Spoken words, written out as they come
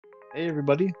Hey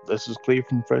everybody, this is Cleve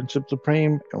from Friendship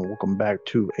Supreme, and welcome back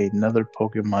to another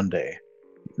PokeMonday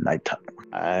nighttime.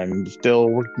 I'm still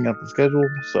working out the schedule,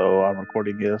 so I'm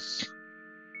recording this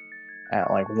at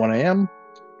like 1 a.m.,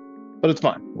 but it's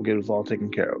fine. We'll get this all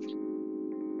taken care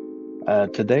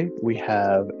of. Today we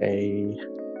have a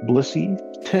Blissey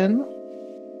 10,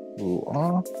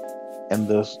 ooh, and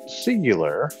this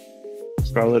singular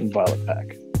Scarlet and Violet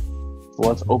pack. So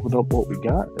let's open up what we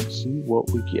got and see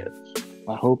what we get.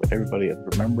 I hope everybody is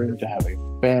remembering to have a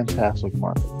fantastic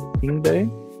Martin Luther King Day.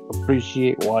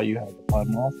 Appreciate why you have the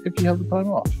time off, if you have the time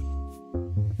off.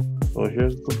 So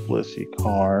here's the Blissey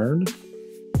card.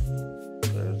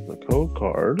 There's the code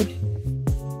card.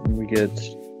 And we get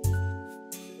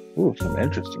some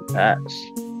interesting packs.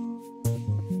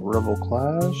 Rebel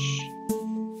Clash.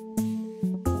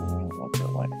 What's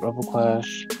that like? Rebel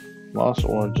Clash, Lost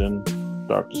Origin,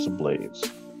 Darkness Ablaze.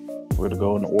 We're going to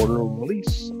go in order of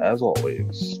release, as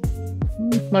always.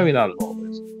 Maybe not as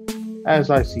always. As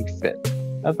I see fit.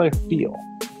 As I feel.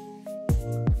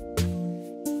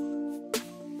 A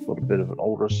little bit of an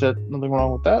older set. Nothing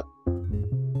wrong with that.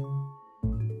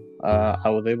 I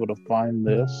was able to find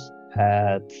this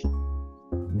at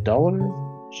Dollar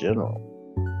General.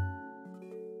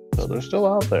 So they're still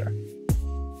out there.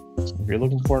 If you're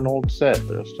looking for an old set,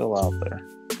 they're still out there.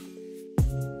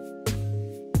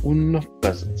 Un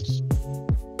peasants.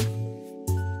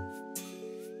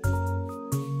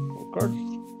 Card.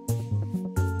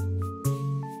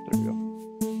 There we go.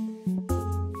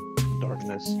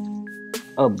 Darkness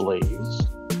Ablaze.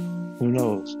 Who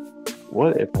knows?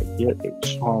 What if I get a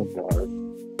Charizard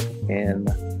and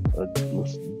a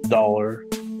Dollar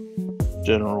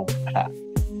General pack?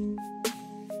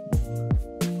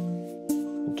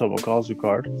 Tomokazu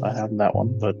card. I have that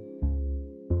one, but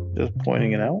just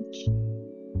pointing it out.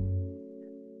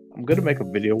 I'm gonna make a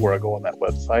video where I go on that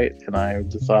website and I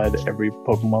decide every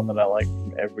Pokemon that I like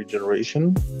from every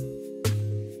generation.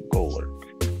 Go lurk.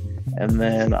 And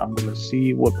then I'm gonna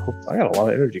see what I got a lot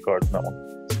of energy cards in that one.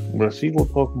 I'm gonna see what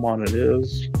Pokemon it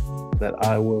is that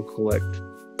I will collect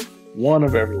one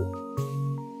of every one.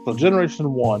 So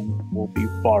Generation 1 will be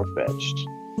Farfetch'd.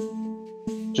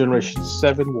 Generation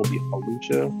 7 will be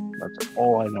Hawlucha. That's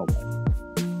all I know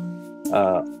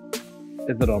about.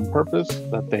 Is it on purpose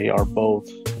that they are both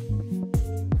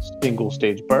single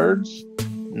stage birds?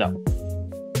 No.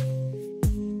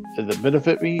 Does it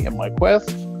benefit me in my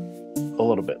quest? A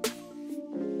little bit.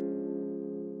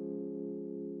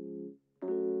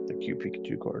 The cute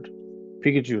Pikachu card.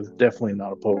 Pikachu is definitely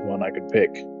not a Pokemon I could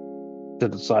pick to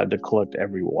decide to collect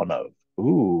every one of.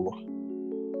 Ooh.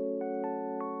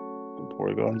 A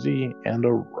Porygon Z and a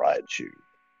Raichu.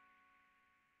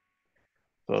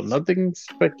 So nothing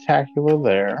spectacular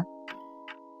there.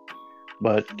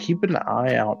 But keep an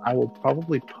eye out. I will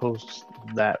probably post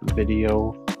that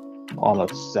video on a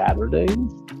Saturday.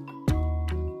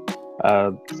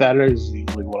 Saturday is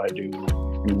usually what I do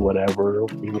whatever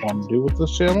we want to do with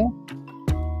this channel.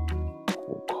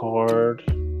 Cool card.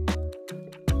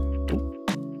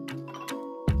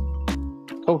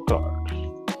 Code card.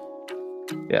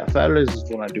 Yeah, Saturdays is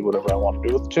when I do whatever I want to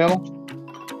do with the channel.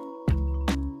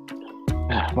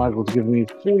 Michael's giving me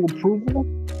full approval.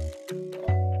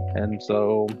 And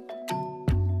so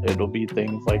it'll be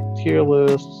things like tier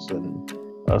lists and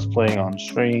us playing on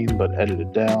stream but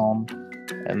edited down,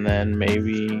 and then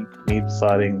maybe me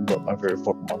deciding what my favorite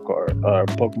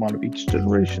Pokemon of each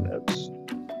generation is.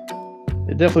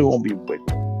 It definitely won't be Wiggly.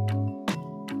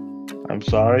 I'm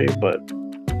sorry, but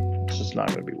it's just not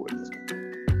going to be Wiggly.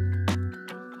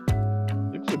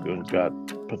 Zigzagoon's got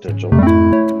potential.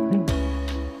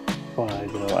 But I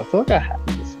feel like I have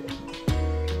this one.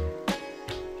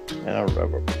 And a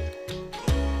rubber.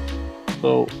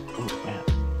 So, oh man,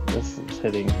 this is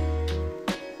hitting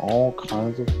all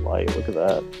kinds of light. Look at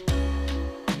that.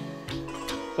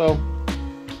 So,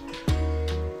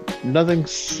 nothing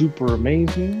super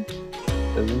amazing,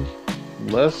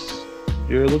 unless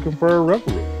you're looking for a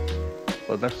rubber.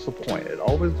 But that's the point. It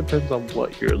always depends on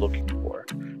what you're looking for.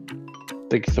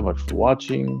 Thank you so much for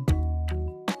watching.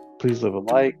 Please leave a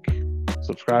like,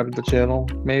 subscribe to the channel,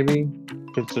 maybe.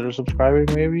 Consider subscribing,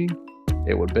 maybe.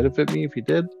 It would benefit me if you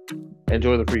did.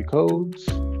 Enjoy the free codes.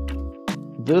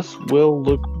 This will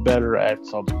look better at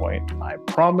some point, I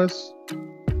promise.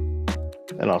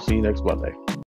 And I'll see you next Monday.